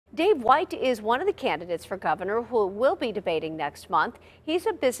Dave White is one of the candidates for governor who will be debating next month. He's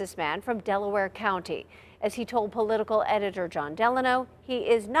a businessman from Delaware County. As he told political editor John Delano, he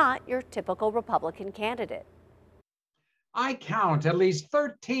is not your typical Republican candidate. I count at least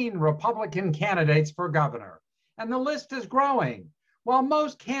 13 Republican candidates for governor, and the list is growing. While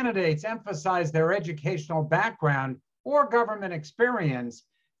most candidates emphasize their educational background or government experience,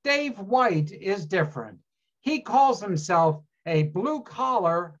 Dave White is different. He calls himself a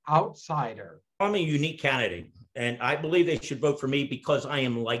blue-collar outsider. I'm a unique candidate, and I believe they should vote for me because I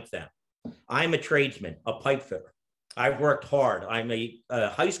am like them. I'm a tradesman, a pipe fitter. I've worked hard. I'm a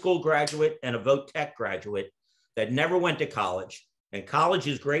high school graduate and a vote tech graduate that never went to college. And college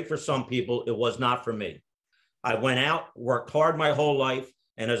is great for some people. It was not for me. I went out, worked hard my whole life,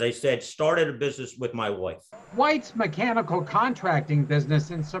 and as I said, started a business with my wife. White's mechanical contracting business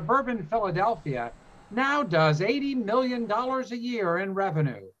in suburban Philadelphia now does $80 million a year in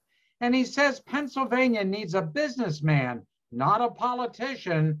revenue. And he says Pennsylvania needs a businessman, not a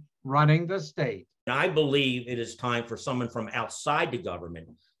politician, running the state. I believe it is time for someone from outside the government,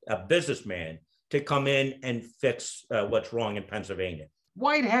 a businessman, to come in and fix what's wrong in Pennsylvania.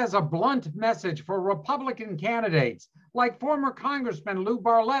 White has a blunt message for Republican candidates like former Congressman Lou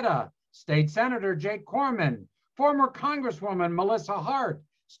Barletta, State Senator Jake Corman, former Congresswoman Melissa Hart,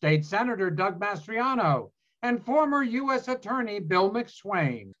 State Senator Doug Mastriano, and former U.S. Attorney Bill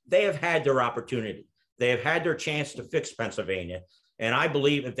McSwain. They have had their opportunity. They have had their chance to fix Pennsylvania. And I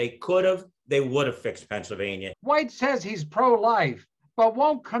believe if they could have, they would have fixed Pennsylvania. White says he's pro-life, but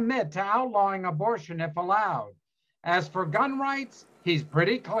won't commit to outlawing abortion if allowed. As for gun rights, he's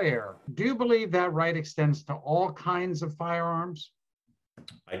pretty clear. Do you believe that right extends to all kinds of firearms?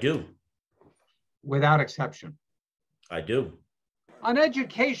 I do. Without exception. I do. On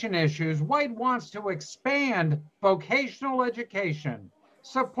education issues, White wants to expand vocational education,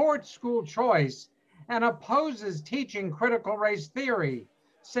 support school choice, and opposes teaching critical race theory,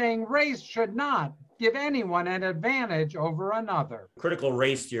 saying race should not give anyone an advantage over another. Critical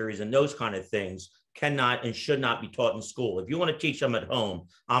race theories and those kind of things cannot and should not be taught in school. If you want to teach them at home,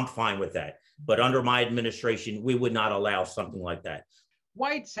 I'm fine with that. But under my administration, we would not allow something like that.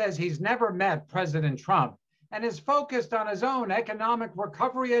 White says he's never met President Trump and is focused on his own economic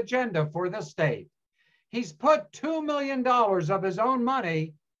recovery agenda for the state. He's put $2 million of his own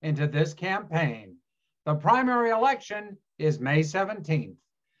money into this campaign. The primary election is May 17th.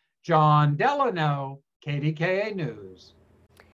 John Delano, KDKA News.